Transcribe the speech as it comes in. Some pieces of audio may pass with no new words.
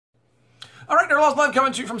All right, our last live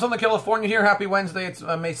coming to you from Southern California here. Happy Wednesday. It's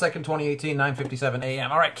May 2nd, 2018, 9:57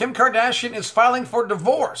 a.m. All right, Kim Kardashian is filing for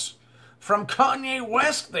divorce from Kanye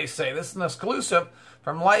West, they say. This is an exclusive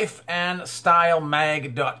from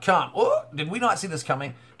lifeandstylemag.com. Oh, did we not see this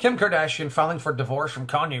coming? Kim Kardashian filing for divorce from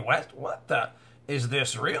Kanye West? What the? Is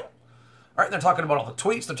this real? All right, they're talking about all the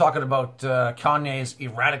tweets. They're talking about Kanye's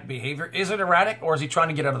erratic behavior. Is it erratic, or is he trying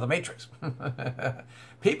to get out of the Matrix?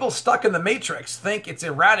 People stuck in the Matrix think it's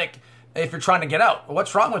erratic if you're trying to get out.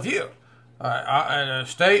 What's wrong with you?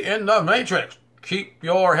 Stay in the Matrix. Keep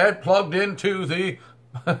your head plugged into the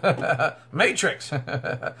Matrix.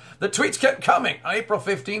 The tweets kept coming. On April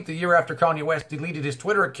 15th, the year after Kanye West deleted his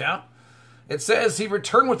Twitter account, it says he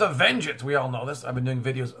returned with a vengeance. We all know this. I've been doing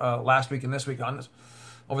videos last week and this week on this.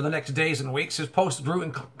 Over the next days and weeks, his posts grew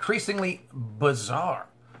increasingly bizarre.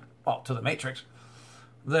 Well, to the Matrix.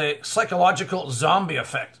 The psychological zombie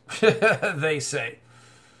effect, they say.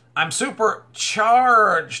 I'm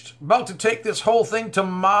supercharged, about to take this whole thing to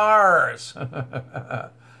Mars.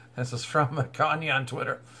 This is from Kanye on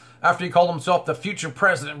Twitter. After he called himself the future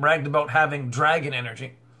president, bragged about having dragon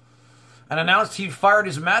energy, and announced he fired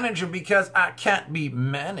his manager because I can't be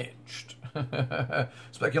managed.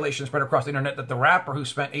 Speculation spread across the internet that the rapper, who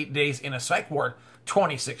spent 8 days in a psych ward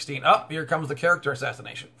 2016, here comes the character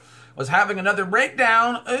assassination, was having another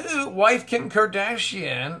breakdown. Ooh, wife Kim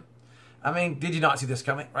Kardashian. I mean, did you not see this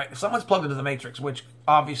coming? Right? If someone's plugged into the Matrix, which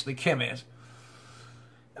obviously Kim is,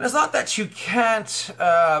 and it's not that you can't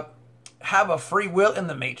have a free will in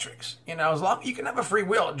the Matrix. You know, as long you can have a free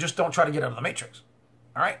will, just don't try to get out of the Matrix.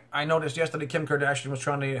 All right? I noticed yesterday Kim Kardashian was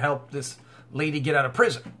trying to help this lady get out of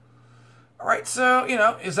prison. All right, so, you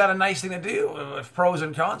know, is that a nice thing to do? With pros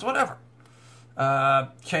and cons, whatever.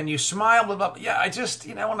 Can you smile? Blah, blah. Yeah, I just,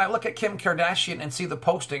 you know, when I look at Kim Kardashian and see the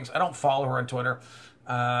postings, I don't follow her on Twitter.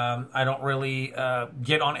 I don't really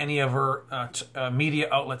get on any of her media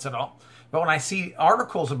outlets at all. But when I see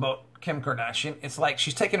articles about Kim Kardashian, it's like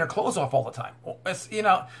she's taking her clothes off all the time. It's, you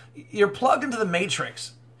know, you're plugged into the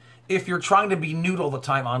Matrix if you're trying to be nude all the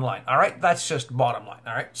time online. All right? That's just bottom line.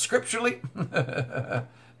 All right? Scripturally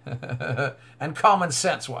and common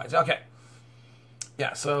sense-wise. Okay.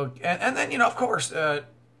 Yeah, so, and then, you know, of course,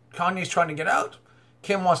 Kanye's trying to get out.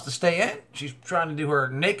 Kim wants to stay in. She's trying to do her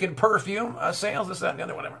naked perfume sales, this, that, and the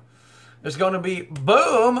other, whatever. There's going to be,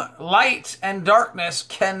 boom, light and darkness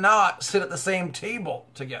cannot sit at the same table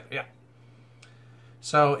together. Yeah.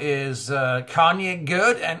 So is Kanye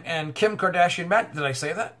good and Kim Kardashian bad? Did I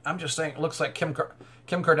say that? I'm just saying it looks like Kim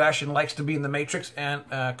Kardashian likes to be in the Matrix and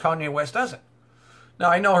Kanye West doesn't. Now,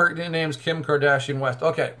 I know her name's Kim Kardashian West.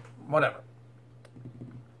 Okay, whatever.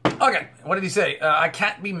 Okay, what did he say? I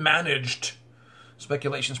can't be managed.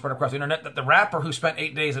 Speculation spread across the internet that the rapper, who spent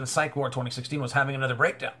 8 days in a psych ward 2016, was having another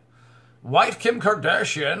breakdown. Wife Kim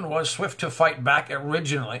Kardashian was swift to fight back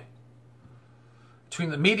originally.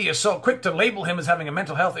 Between the media so quick to label him as having a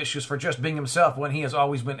mental health issues for just being himself when he has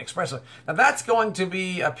always been expressive. Now that's going to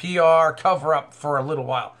be a PR cover-up for a little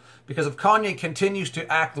while. Because if Kanye continues to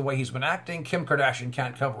act the way he's been acting, Kim Kardashian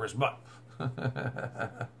can't cover his butt.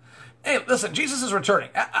 Hey, listen, Jesus is returning.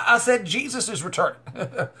 I said Jesus is returning.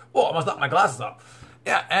 Whoa, I must knock my glasses off.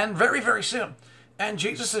 Yeah, and very, very soon. And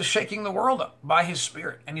Jesus is shaking the world up by his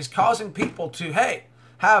Spirit. And he's causing people to, hey,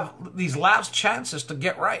 have these last chances to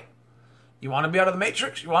get right. You want to be out of the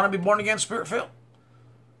Matrix? You want to be born again, Spirit-filled?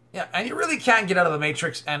 Yeah, and you really can't get out of the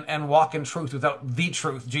Matrix and walk in truth without the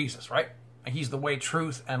truth, Jesus, right? He's the way,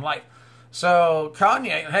 truth, and life. So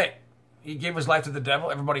Kanye, hey, he gave his life to the devil.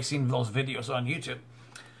 Everybody's seen those videos on YouTube.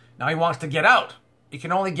 Now he wants to get out. He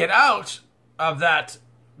can only get out of that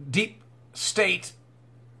deep state,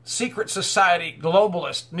 secret society,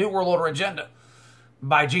 globalist, New World Order agenda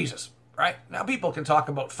by Jesus, right? Now people can talk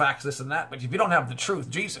about facts, this and that, but if you don't have the truth,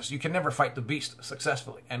 Jesus, you can never fight the beast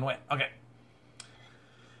successfully and win. Okay.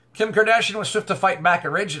 Kim Kardashian was swift to fight back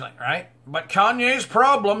originally, right? But Kanye's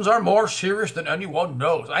problems are more serious than anyone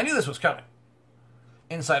knows. I knew this was coming.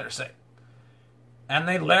 Insiders say. And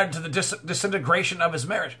they led to the disintegration of his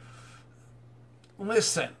marriage.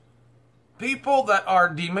 Listen, people that are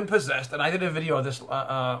demon-possessed, and I did a video of this,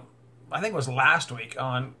 I think it was last week,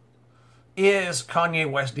 on is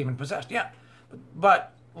Kanye West demon-possessed? Yeah.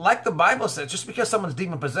 But like the Bible says, just because someone's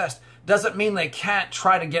demon-possessed doesn't mean they can't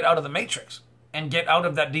try to get out of the Matrix and get out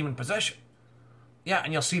of that demon possession. Yeah,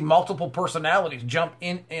 and you'll see multiple personalities jump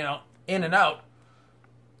in, you know, in and out.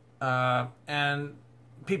 And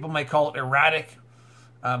people may call it erratic,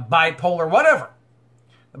 bipolar, whatever.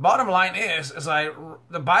 The bottom line is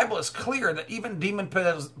the Bible is clear that even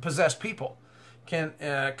demon-possessed people can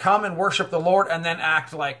come and worship the Lord and then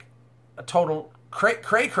act like a total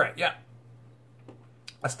cray-cray. Yeah.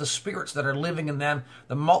 That's the spirits that are living in them,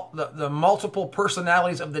 the multiple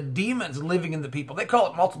personalities of the demons living in the people. They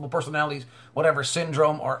call it multiple personalities, whatever,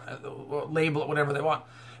 syndrome, or label it whatever they want.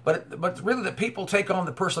 But really the people take on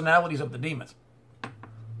the personalities of the demons.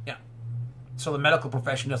 Yeah. So the medical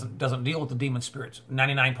profession doesn't deal with the demon spirits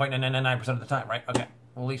 99.999% of the time, right? Okay.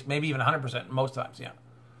 Well, at least maybe even 100% most times, yeah.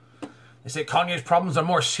 They say Kanye's problems are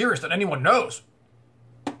more serious than anyone knows.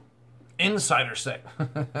 Insiders say.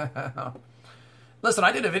 Listen,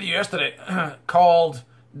 I did a video yesterday called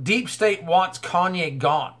Deep State Wants Kanye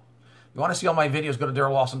Gone. If you want to see all my videos, go to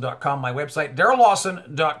DarylLawson.com, my website,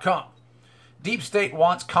 DarylLawson.com. Deep State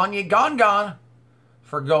wants Kanye gone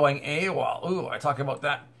for going AWOL. Ooh, I talk about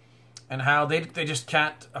that. And how they just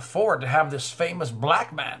can't afford to have this famous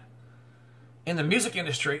black man in the music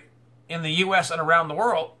industry in the U.S. and around the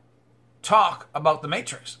world talk about the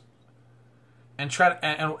Matrix.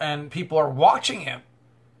 And people are watching him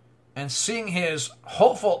and seeing his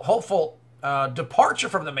hopeful departure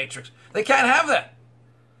from the Matrix. They can't have that.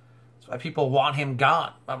 That's why people want him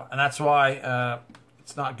gone. And that's why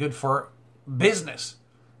it's not good for business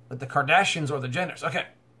with the Kardashians or the Jenners. Okay.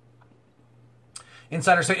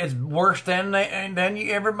 Insiders say it's worse than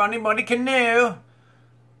everybody can know.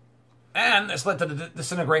 And this led to the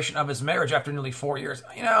disintegration of his marriage after nearly 4 years.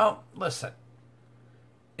 You know, listen.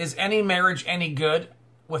 Is any marriage any good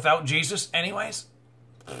without Jesus anyways?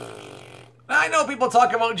 I know people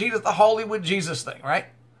talk about Jesus, the Hollywood Jesus thing, right?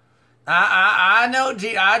 I know,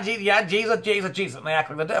 Jesus, and they act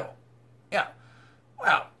like the devil. Yeah.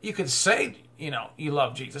 Well, you could say, you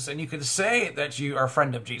love Jesus, and you could say that you are a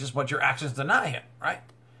friend of Jesus, but your actions deny him, right?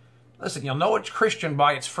 Listen, you'll know it's Christian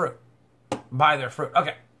by its fruit. By their fruit.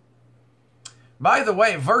 Okay. By the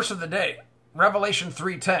way, verse of the day, Revelation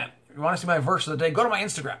 3:10. If you want to see my verse of the day, go to my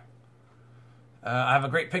Instagram. I have a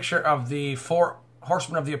great picture of the 4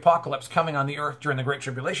 horsemen of the apocalypse coming on the earth during the Great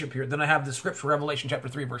Tribulation period. Then I have the scripture, Revelation chapter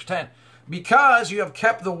 3, verse 10. Because you have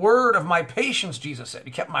kept the word of my patience, Jesus said.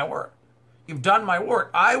 You kept my word. You've done my word.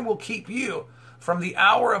 I will keep you from the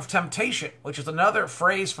hour of temptation, which is another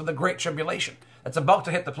phrase for the Great Tribulation that's about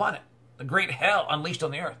to hit the planet. The great hell unleashed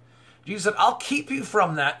on the earth. Jesus said, I'll keep you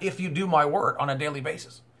from that if you do my word on a daily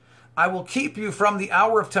basis. I will keep you from the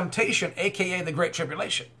hour of temptation, a.k.a. the Great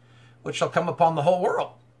Tribulation, which shall come upon the whole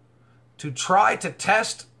world, to try to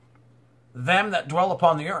test them that dwell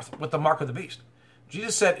upon the earth with the mark of the beast.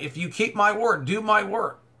 Jesus said, if you keep my word, do my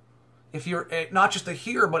word, if you're not just a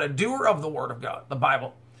hearer, but a doer of the word of God, the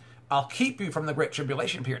Bible, I'll keep you from the Great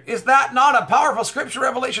Tribulation period. Is that not a powerful scripture,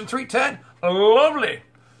 Revelation 3:10? Lovely.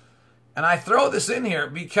 And I throw this in here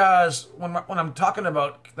because when I'm talking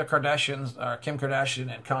about the Kardashians, or Kim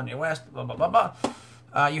Kardashian and Kanye West, blah, blah, blah,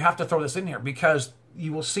 blah, you have to throw this in here because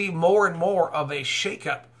you will see more and more of a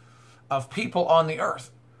shakeup of people on the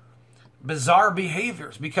earth. Bizarre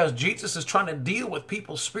behaviors, because Jesus is trying to deal with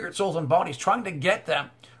people's spirit, souls, and bodies, trying to get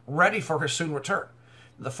them ready for his soon return.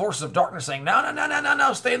 The forces of darkness saying,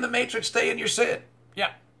 no, stay in the Matrix, stay in your sin.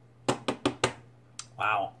 Yeah.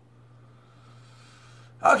 Wow.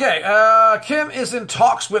 Okay, Kim is in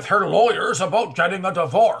talks with her lawyers about getting a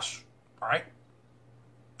divorce. All right.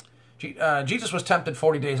 Jesus was tempted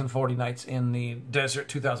 40 days and 40 nights in the desert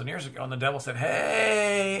 2,000 years ago, and the devil said,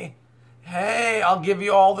 hey, I'll give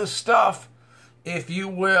you all this stuff if you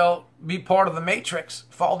will be part of the Matrix,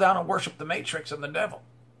 fall down and worship the Matrix and the devil.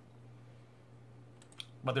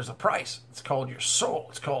 But there's a price. It's called your soul.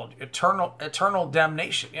 It's called eternal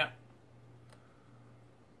damnation. Yeah.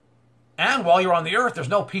 And while you're on the earth, there's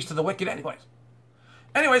no peace to the wicked anyways.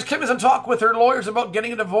 Anyways, Kim is in talk with her lawyers about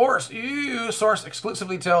getting a divorce. Source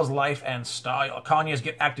exclusively tells Life and Style. Kanye is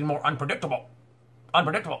acting more unpredictable.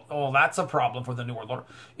 Unpredictable. Oh, that's a problem for the New World Order.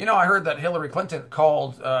 I heard that Hillary Clinton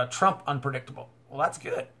called Trump unpredictable. Well, that's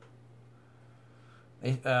good.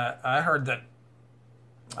 I heard that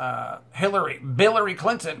Hillary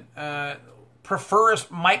Clinton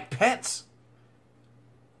prefers Mike Pence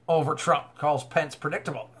over Trump, calls Pence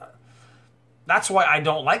predictable. That's why I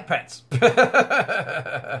don't like Pence.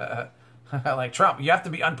 I like Trump. You have to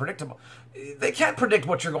be unpredictable. They can't predict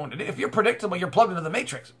what you're going to do. If you're predictable, you're plugged into the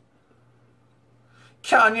Matrix.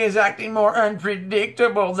 Kanye is acting more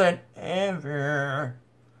unpredictable than ever.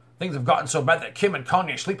 Things have gotten so bad that Kim and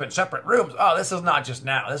Kanye sleep in separate rooms. Oh, this is not just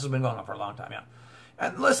now. This has been going on for a long time, yeah.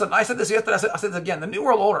 And listen, I said this yesterday, I said this again. The New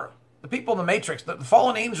World Order, the people in the Matrix, the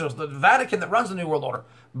fallen angels, the Vatican that runs the New World Order,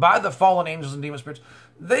 by the fallen angels and demon spirits,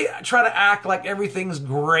 they try to act like everything's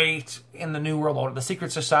great in the New World Order. The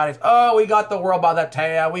secret societies, oh, we got the world by the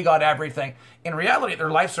tail, we got everything. In reality, their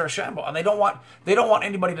lives are a shambles, and they don't want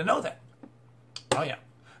anybody to know that. Oh yeah,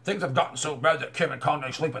 things have gotten so bad that Kim and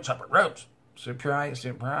Kanye sleep in separate rooms. Surprise,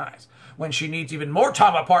 surprise. when she needs even more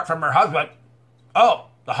time apart from her husband. Oh,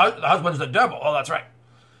 the husband's the devil. Oh, that's right.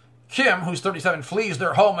 Kim, who's 37, flees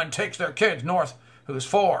their home and takes their kids, North, who's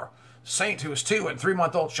 4, Saint, who's 2, and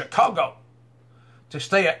 3-month-old Chicago, to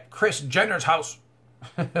stay at Kris Jenner's house.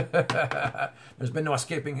 There's been no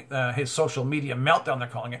escaping his social media meltdown, they're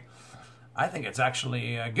calling it. I think it's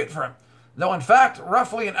actually good for him. Though, in fact,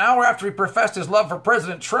 roughly an hour after he professed his love for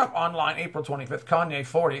President Trump online, April 25th, Kanye,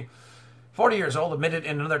 40 years old, admitted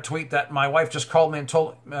in another tweet that my wife just called me and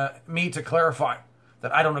told me to clarify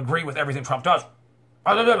that I don't agree with everything Trump does.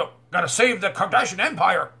 Gotta save the Kardashian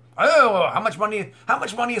empire. Oh, how much money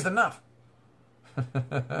is enough?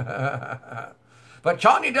 But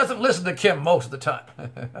Kanye doesn't listen to Kim most of the time.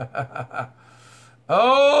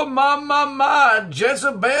 Oh, my,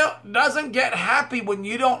 Jezebel doesn't get happy when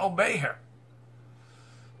you don't obey her.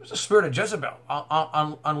 There's a spirit of Jezebel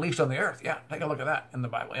unleashed on the earth. Yeah, take a look at that in the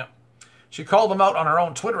Bible, yeah. She called them out on her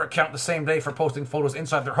own Twitter account the same day for posting photos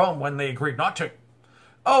inside their home when they agreed not to.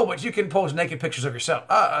 Oh, but you can post naked pictures of yourself.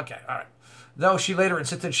 Okay, all right. Though she later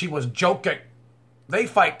insisted she was joking. They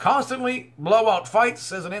fight constantly, blowout fights,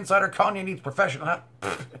 says an insider. Kanye needs professional help.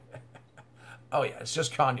 Oh, yeah, it's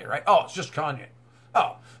just Kanye, right? Oh, it's just Kanye.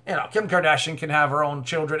 Oh, Kim Kardashian can have her own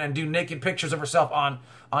children and do naked pictures of herself on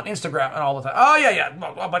Instagram and all the time. Oh, yeah.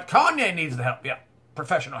 Well, but Kanye needs the help. Yeah,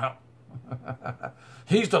 professional help.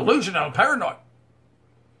 He's delusional and paranoid.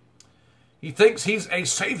 He thinks he's a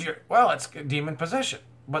savior. Well, it's demon possession,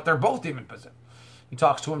 but they're both demon possessed. He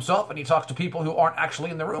talks to himself and he talks to people who aren't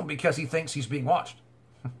actually in the room because he thinks he's being watched.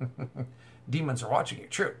 Demons are watching you,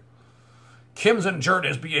 true. Kim's endured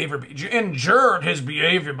his behavior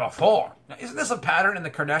before. Now, isn't this a pattern in the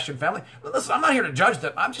Kardashian family? Listen, I'm not here to judge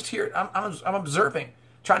them. I'm just here, I'm observing,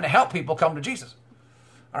 trying to help people come to Jesus.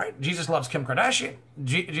 All right, Jesus loves Kim Kardashian.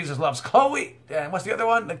 Jesus loves Khloe. And what's the other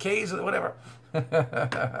one? The K's or whatever.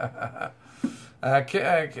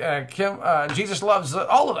 Jesus loves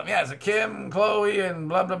all of them. Yeah, it's Kim, Khloe, and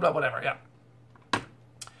blah, blah, blah, whatever. Yeah.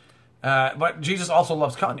 But Jesus also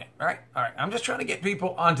loves Kanye. All right. I'm just trying to get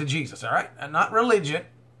people onto Jesus. All right. And not religion.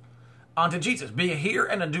 Onto Jesus. Be a hearer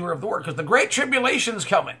and a doer of the word. Because the great tribulation's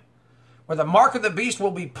coming, where the mark of the beast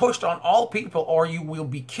will be pushed on all people, or you will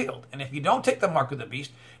be killed. And if you don't take the mark of the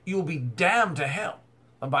beast, you will be damned to hell.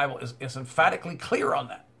 The Bible is emphatically clear on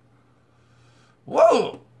that.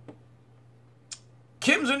 Whoa!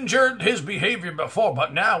 Kim's endured his behavior before,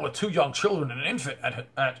 but now with 2 young children and an infant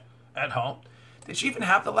at home. Did she even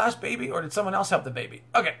have the last baby, or did someone else have the baby?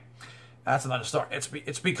 Okay, that's another story.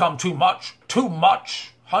 It's become too much. Too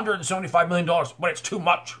much. $175 million, but it's too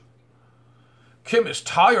much. Kim is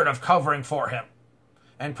tired of covering for him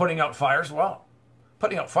and putting out fires. Well,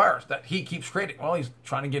 putting out fires that he keeps creating. Well, he's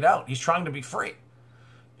trying to get out. He's trying to be free.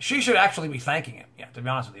 She should actually be thanking him. Yeah, to be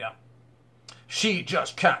honest with you. She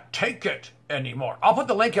just can't take it anymore. I'll put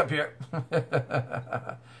the link up here.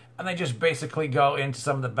 And they just basically go into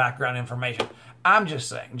some of the background information. I'm just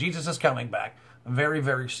saying, Jesus is coming back very,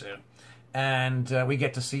 very soon. And we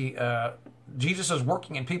get to see Jesus is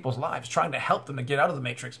working in people's lives, trying to help them to get out of the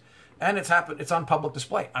matrix. And it's on public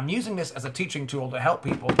display. I'm using this as a teaching tool to help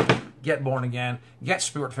people get born again, get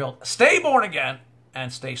spirit-filled, stay born again,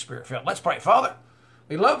 and stay spirit-filled. Let's pray. Father,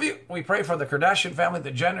 we love you. We pray for the Kardashian family,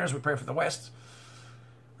 the Jenners. We pray for the Wests.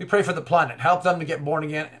 We pray for the planet. Help them to get born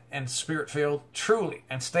again and spirit-filled truly,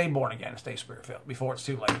 and stay born again and stay spirit-filled before it's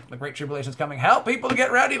too late. The great tribulation is coming. Help people to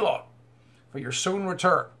get ready, Lord, for your soon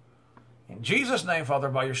return. In Jesus' name, Father,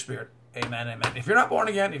 by your Spirit. Amen, amen. If you're not born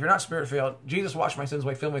again, if you're not spirit-filled, Jesus, wash my sins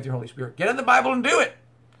away, fill me with your Holy Spirit. Get in the Bible and do it.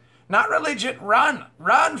 Not religion. Run.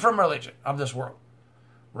 Run from religion of this world.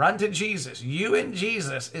 Run to Jesus. You and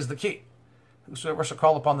Jesus is the key. Whosoever shall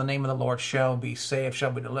call upon the name of the Lord shall be saved,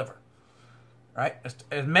 shall be delivered. Right?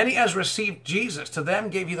 As many as received Jesus, to them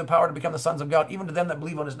gave you the power to become the sons of God, even to them that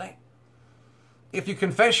believe on his name. If you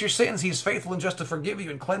confess your sins, he is faithful and just to forgive you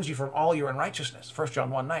and cleanse you from all your unrighteousness. 1 John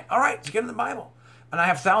 1:9. All right, let's get in the Bible. And I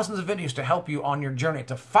have thousands of videos to help you on your journey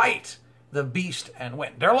to fight the beast and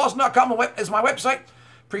win. DarylLawson.com is my website.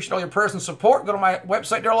 Appreciate all your prayers and support. Go to my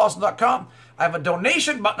website, DarylLawson.com. I have a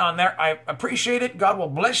donation button on there. I appreciate it. God will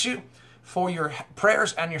bless you for your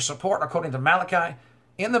prayers and your support, according to Malachi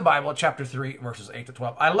in the Bible, chapter 3, verses 8 to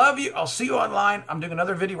 12. I love you. I'll see you online. I'm doing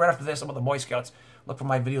another video right after this about the Boy Scouts. Look for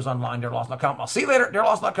my videos online, DarylLawson.com. I'll see you later,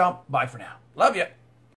 DarylLawson.com. Bye for now. Love you.